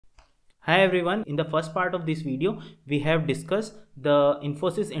Hi everyone, in the first part of this video, we have discussed the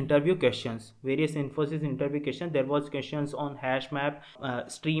Infosys interview questions, various Infosys interview questions. There was questions on hash map,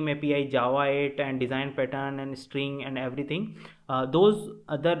 stream API, Java 8 and design pattern and string and everything.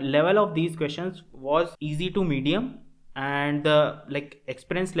 The level of these questions was easy to medium, and the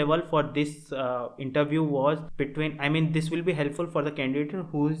experience level for this interview was between, this will be helpful for the candidate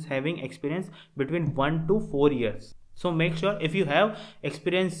who is having experience between 1 to 4 years. So make sure if you have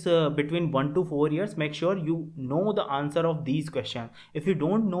experience between 1 to 4 years, make sure you know the answer of these questions. If you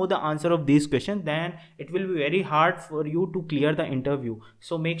don't know the answer of these questions, then it will be very hard for you to clear the interview.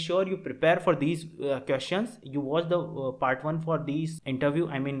 So make sure you prepare for these questions. You watch the part 1 for these interview,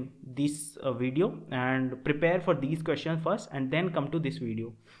 this video, and prepare for these questions first and then come to this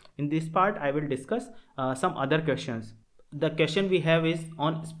video. In this part I will discuss some other questions. The question we have is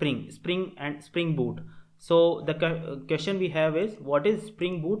on Spring and Spring Boot. So the question we have is, what is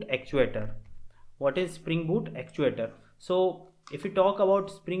Spring Boot actuator? What is Spring Boot actuator? So if we talk about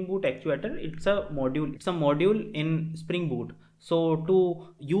Spring Boot actuator, it's a module in Spring Boot. So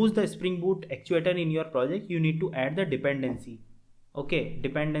to use the Spring Boot actuator in your project, you need to add the dependency. Okay,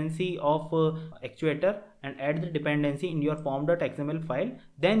 dependency of actuator, and add the dependency in your form.xml file.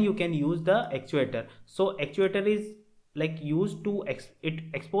 Then you can use the actuator. So actuator is used to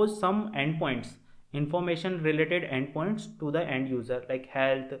expose some endpoints, information related endpoints to the end user, like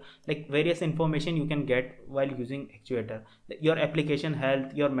health, like various information you can get while using actuator, your application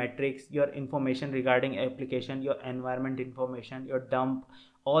health, your metrics, your information regarding application, your environment information, your dump,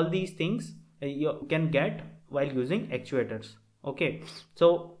 all these things you can get while using actuators. Okay,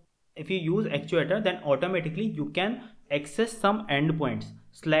 so if you use actuator, then automatically you can access some endpoints,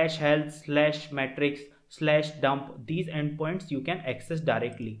 /health, /metrics, /dump. These endpoints you can access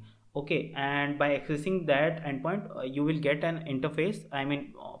directly. Okay, and by accessing that endpoint, you will get an interface.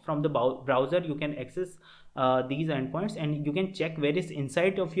 From the browser you can access these endpoints, and you can check various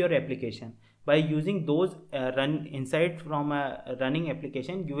insight of your application. By using those run insight from a running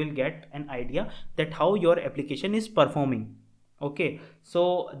application, you will get an idea that how your application is performing. Okay,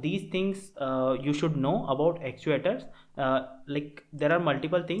 so these things you should know about actuators. There are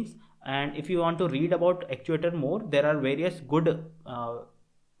multiple things, and if you want to read about actuator more, there are various good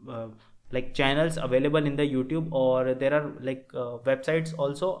channels available in the YouTube, or there are websites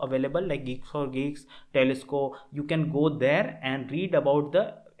also available, like Geeks for Geeks, Telescope. You can go there and read about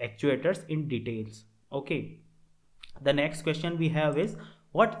the actuators in details. Okay, the next question we have is,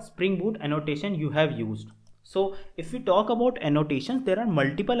 what Spring Boot annotation you have used? So if we talk about annotations, there are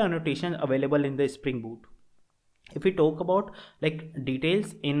multiple annotations available in the Spring Boot. If we talk about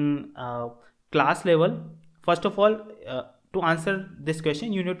details in class level, first of all, to answer this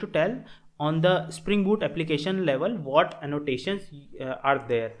question, you need to tell on the Spring Boot application level what annotations are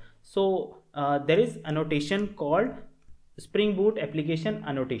there. So there is annotation called Spring Boot application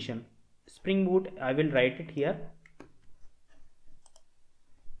annotation. Spring Boot, I will write it here.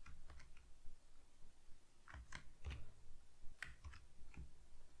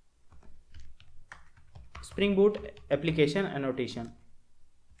 Spring Boot application annotation.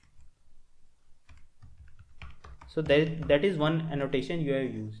 So that is one annotation you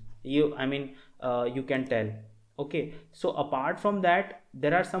have used. You can tell. Okay, so apart from that,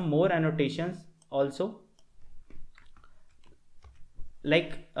 there are some more annotations also.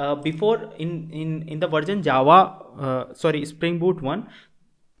 Before in the version Java, Spring Boot 1,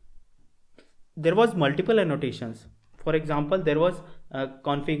 there was multiple annotations. For example, there was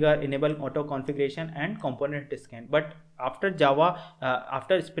configure, enable auto configuration, and component scan. But after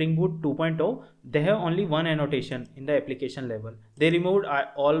after Spring Boot 2.0, they have only one annotation in the application level. They removed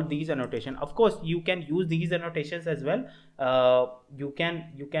all these annotations. Of course, you can use these annotations as well. You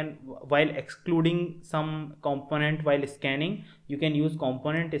can while excluding some component while scanning, you can use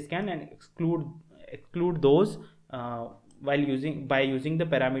component scan and exclude those by using the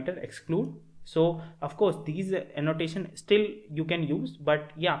parameter exclude. So of course these annotation still you can use,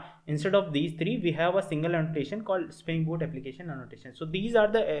 but yeah, instead of these three, we have a single annotation called Spring Boot application annotation. So these are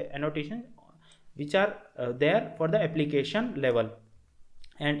the annotations which are there for the application level.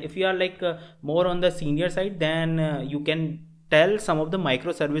 And if you are more on the senior side, then you can tell some of the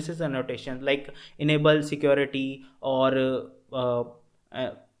microservices annotation, like enable security, or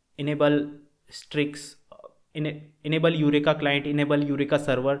enable Strix, enable Eureka client, enable Eureka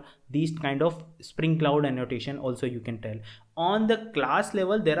server. These kind of Spring Cloud annotation also you can tell. On the class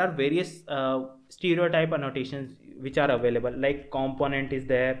level, there are various stereotype annotations which are available, like component is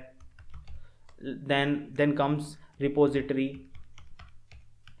there, then comes repository,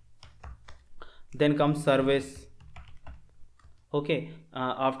 then comes service, Okay,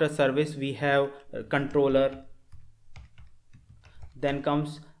 after service we have controller, then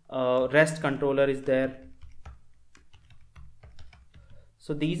comes rest controller is there.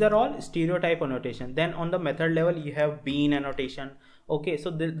 So these are all stereotype annotation. Then on the method level you have bean annotation. Okay, so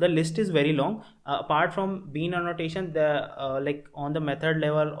the list is very long. Apart from bean annotation, the like on the method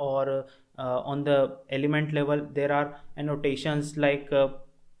level or on the element level, there are annotations like uh,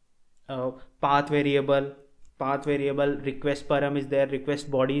 path variable path variable, request param is there,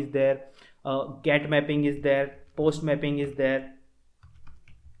 request body is there, get mapping is there, post mapping is there,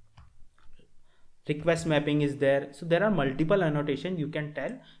 request mapping is there. So there are multiple annotation you can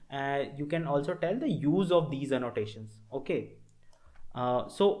tell. You can also tell the use of these annotations. Okay,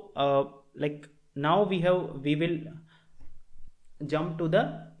 like now we will jump to the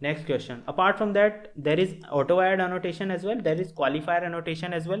next question. Apart from that, there is auto add annotation as well, there is qualifier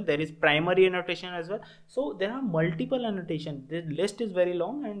annotation as well, there is primary annotation as well. So there are multiple annotation. The list is very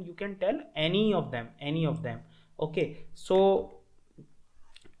long and you can tell any of them. Okay, so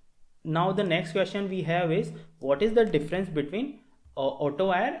now the next question we have is, what is the difference between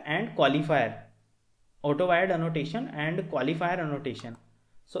auto add and qualifier, auto add annotation and qualifier annotation?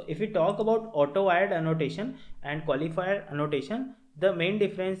 So if we talk about auto add annotation and qualifier annotation, the main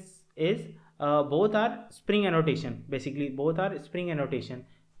difference is both are string annotation. Basically both are string annotation.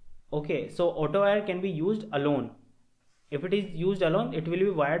 Okay, so auto add can be used alone. If it is used alone, it will be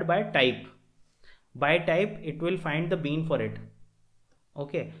wired by type. By type it will find the bean for it.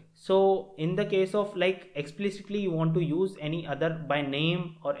 Okay, so in the case of like explicitly you want to use any other by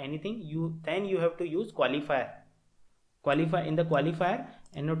name or anything, you have to use qualifier. In the qualifier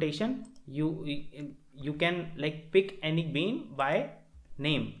annotation, you can like pick any bean by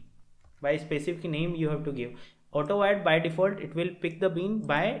name, by specific name you have to give. Auto add by default it will pick the bean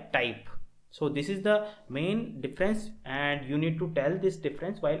by type. So this is the main difference and you need to tell this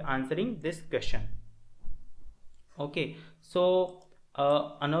difference while answering this question. Okay, so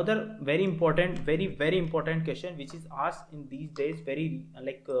another very important question which is asked in these days, very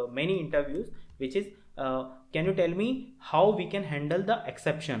many interviews, which is can you tell me how we can handle the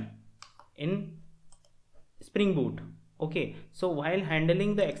exception in Spring Boot? Okay, so while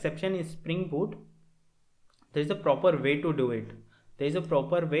handling the exception in Spring Boot, there is a proper way to do it. There is a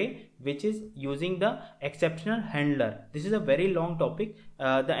proper way, which is using the exceptional handler. This is a very long topic.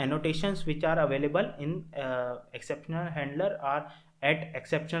 The annotations which are available in exceptional handler are at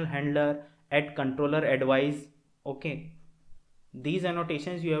exceptional handler, at controller advice. Okay, these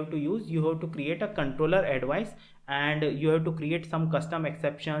annotations you have to use. You have to create a controller advice and you have to create some custom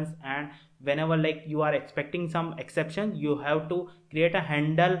exceptions, and whenever like you are expecting some exception, you have to create a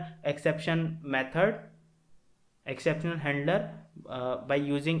handle exception method, exceptional handler. By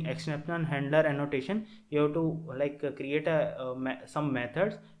using exceptional handler annotation, you have to create some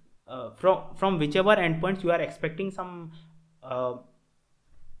methods from whichever endpoints you are expecting some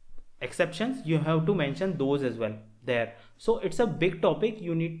exceptions. You have to mention those as well there. So it's a big topic.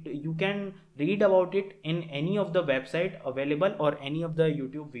 You can read about it in any of the website available or any of the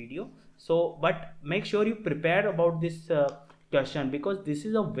YouTube video. So but make sure you prepare about this question, because this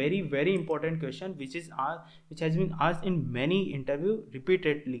is a very important question which has been asked in many interview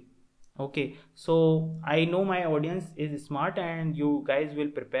repeatedly. Okay, so I know my audience is smart and you guys will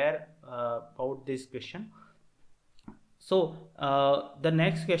prepare about this question. So the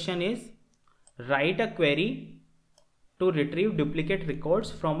next question is, write a query to retrieve duplicate records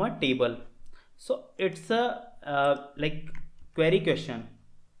from a table. So it's a query question.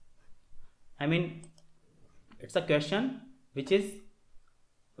 I mean, it's a question which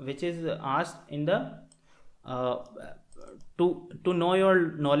is asked in the to know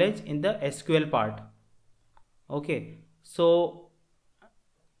your knowledge in the SQL part. Okay, so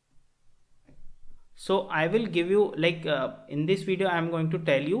I will give you in this video I am going to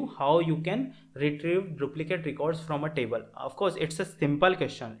tell you how you can retrieve duplicate records from a table. Of course it's a simple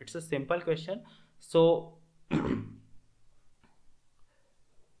question, so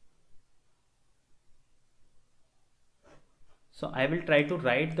so I will try to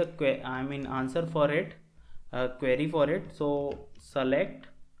write the answer for it, query for it. So select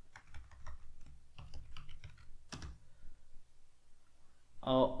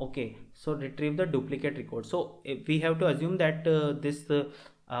okay, so retrieve the duplicate record. So if we have to assume that this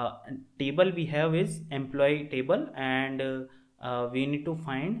table we have is employee table, and we need to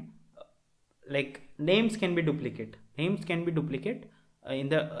find names can be duplicate in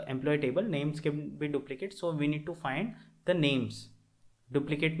the employee table. Names can be duplicate, so we need to find the names,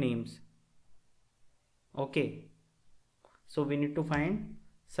 duplicate names. Okay, so we need to find,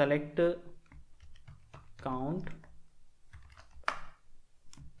 select count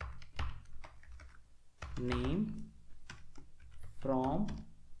name from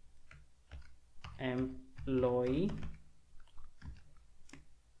employee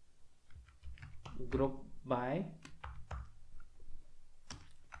group by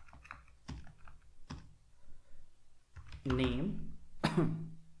name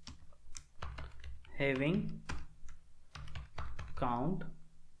having count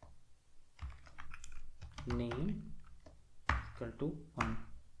name equal to 1.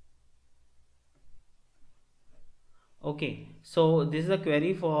 Okay, so this is a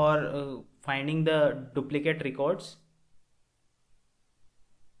query for finding the duplicate records.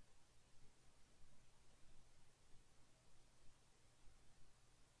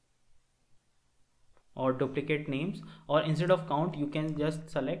 Or duplicate names, or instead of count you can just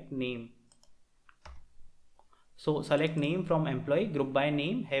select name. So select name from employee group by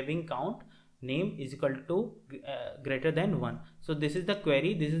name having count name is equal to greater than 1. So this is the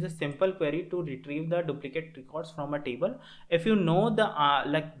query. This is a simple query to retrieve the duplicate records from a table. If you know the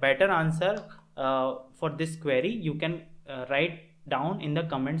better answer for this query, you can write down in the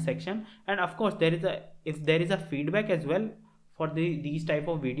comment section. And of course if there is a feedback as well for these type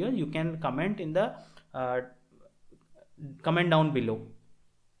of videos, you can comment in the comment down below.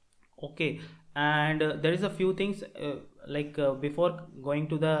 Okay, and there is a few things before going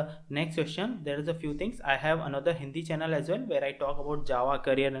to the next question, there is a few things. I have another Hindi channel as well where I talk about Java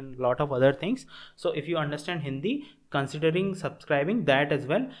career and lot of other things. So if you understand Hindi, considering subscribing that as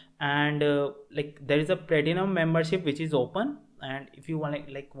well. And there is a platinum membership which is open, and if you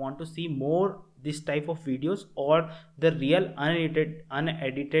want to see more this type of videos or the real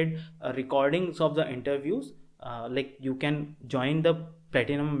unedited recordings of the interviews, you can join the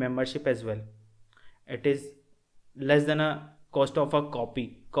platinum membership as well. It is less than a cost of a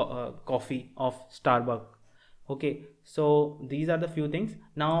coffee of Starbucks. Okay, so these are the few things.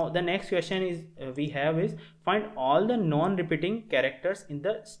 Now the next question is we have is find all the non-repeating characters in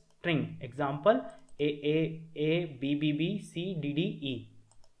the string. Example A, B, B, C, D, D, E.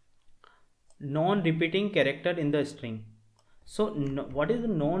 Non-repeating character in the string. So what is the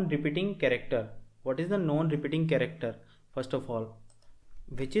non-repeating character? What is the non-repeating character? First of all,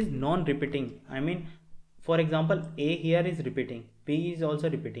 which is non-repeating? I mean, for example, A here is repeating, B is also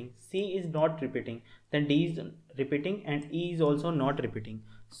repeating, C is not repeating, then D is repeating, and E is also not repeating.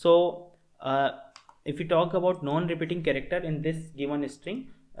 So if we talk about non-repeating character in this given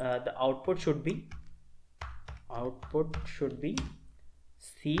string, the output should be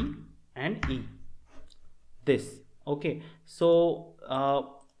C and E. This. Okay, so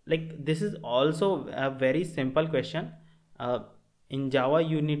this is also a very simple question. In Java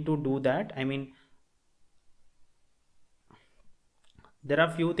you need to do that. I mean, there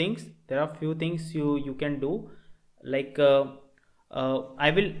are few things you can do.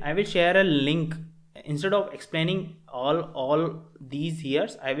 I will share a link. Instead of explaining all these here,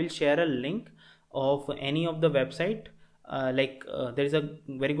 I will share a link of any of the website. There is a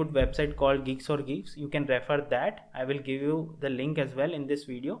very good website called Geeks or Geeks. You can refer that. I will give you the link as well in this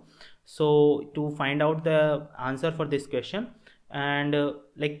video, so to find out the answer for this question. And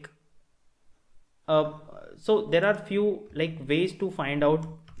so there are few ways to find out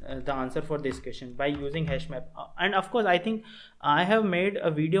the answer for this question by using hash map. And of course I think I have made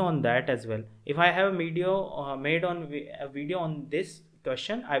a video on that as well. If I have a video made on a video on this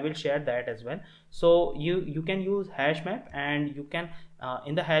question, I will share that as well. So you can use hash map, and you can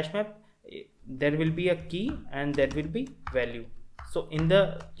in the hash map there will be a key and there will be value. So in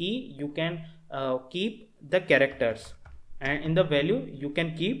the key you can keep the characters, and in the value you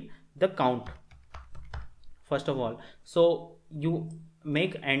can keep the count. First of all, so you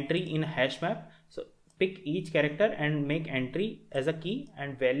make entry in hash map. So pick each character and make entry as a key,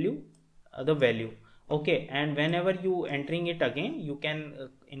 and value the value. Okay, and whenever you entering it again, you can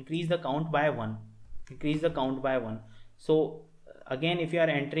increase the count by 1. So again, if you are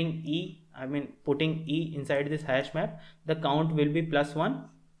entering E, I mean putting E inside this hash map, the count will be +1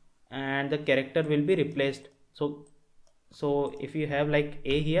 and the character will be replaced. So if you have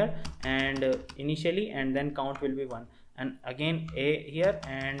A here and initially, and then count will be 1, and again A here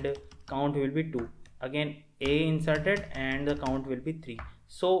and count will be 2, again A inserted and the count will be 3.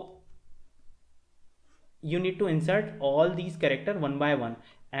 So you need to insert all these characters one by one,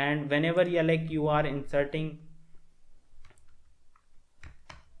 and whenever you are inserting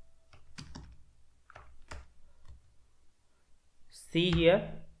C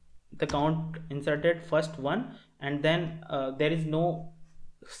here, the count inserted first 1, and then there is no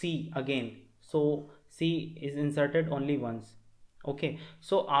C again, so C is inserted only once. Okay,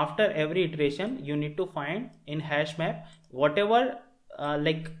 so after every iteration you need to find in hash map whatever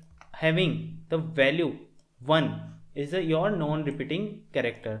having the value 1 is your non-repeating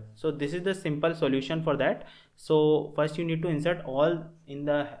character. So this is the simple solution for that. So first you need to insert all in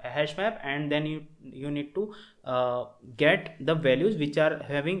the hash map, and then you need to get the values which are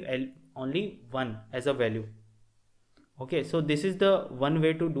having only 1 as a value. Okay, so this is the one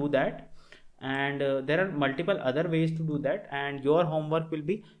way to do that, and there are multiple other ways to do that, and your homework will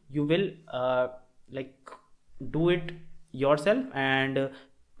be, you will like do it yourself and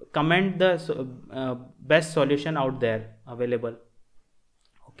comment the best solution out there available.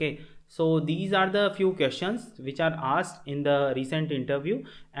 Okay, so these are the few questions which are asked in the recent interview,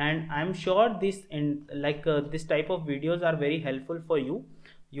 and I'm sure this this type of videos are very helpful for you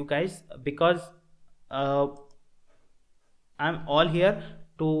guys, because I'm all here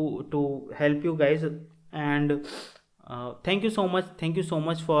to help you guys. And thank you so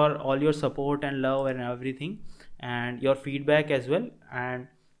much, for all your support and love and everything, and your feedback as well. And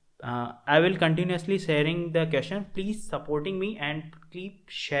I will continuously sharing the question. Please supporting me and keep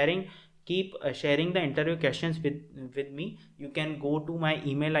sharing the interview questions with me. You can go to my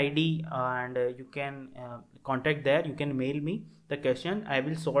email ID, and you can contact there. You can mail me the question. I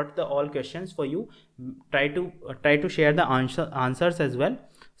will sort the all questions for you. Try to share the answers as well.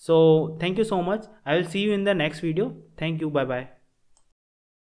 So thank you so much. I will see you in the next video. Thank you. Bye bye.